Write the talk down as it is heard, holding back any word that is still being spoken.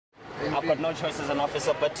I've got no choice as an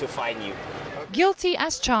officer but to fine you. Guilty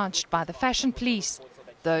as charged by the fashion police.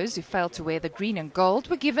 Those who failed to wear the green and gold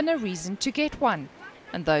were given a reason to get one,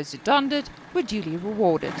 and those who donned it were duly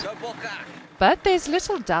rewarded. But there's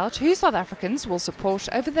little doubt who South Africans will support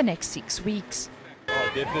over the next 6 weeks.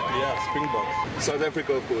 Oh, definitely, yeah, Springboks. South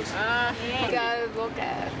Africa, of course. Go,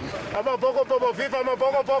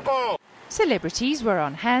 Celebrities were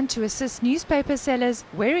on hand to assist newspaper sellers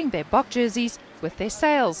wearing their Bok jerseys with their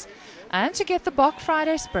sales and to get the Boks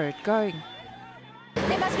Friday spirit going.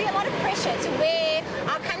 There must be a lot of pressure to wear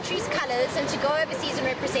our country's colours and to go overseas and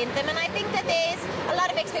represent them, and I think that there's a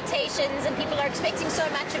lot of expectations and people are expecting so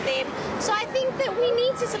much of them. So I think that we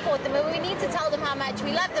need to support them and we need to tell them how much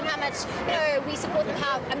we love them, how much we support them,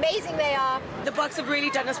 how amazing they are. The Boks have really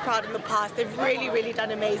done us proud in the past. They've really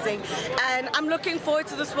done amazing, and I'm looking forward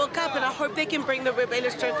to this World Cup and I hope they can bring the Rugby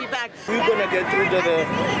trophy back. We're going to get through to the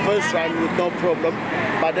first round with no problem,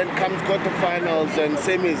 but then comes quarterfinals and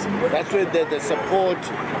semis. That's where the support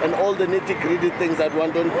and all the nitty-gritty things that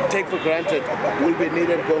one don't take for granted will be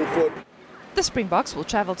needed going forward. The Springboks will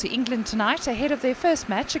travel to England tonight ahead of their first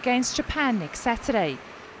match against Japan next Saturday,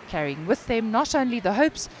 carrying with them not only the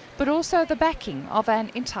hopes but also the backing of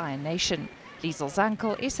an entire nation. Liesl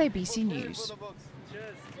Zankel, SABC News.